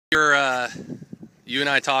you and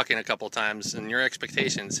I talking a couple times and your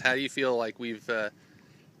expectations. How do you feel like we've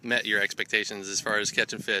met your expectations as far as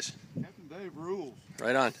catching fish? Captain Dave rules.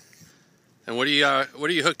 Right on. And what are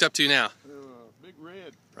you hooked up to now? Big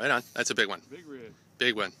red. Right on. That's a big one. Big red.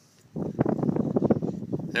 Big one.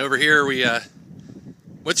 And over here we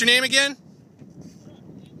what's your name again?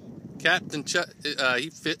 Captain Chuck.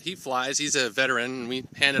 He flies. He's a veteran, and we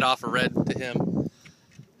handed off a red to him.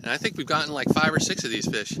 And I think we've gotten like 5 or 6 of these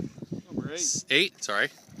fish. Number 8. 8, sorry.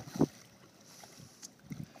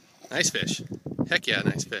 Nice fish. Heck yeah,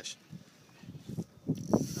 nice fish.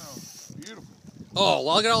 Oh, beautiful. Oh,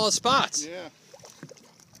 look at all the spots. Yeah.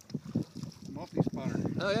 Multi-spotter.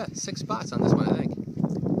 Oh yeah, 6 spots on this one, I think.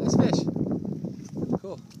 Nice fish.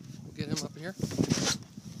 Cool. We'll get him up here.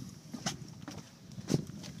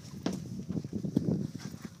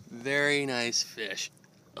 Very nice fish.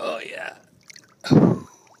 Oh yeah.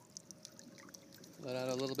 Let out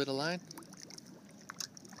a little bit of line.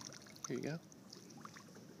 Here you go.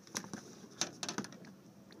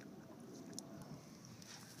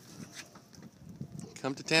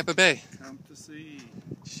 Come to Tampa Bay. Come to see.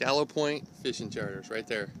 Shallow Point Fishing Charters, right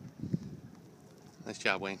there. Nice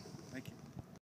job, Wayne.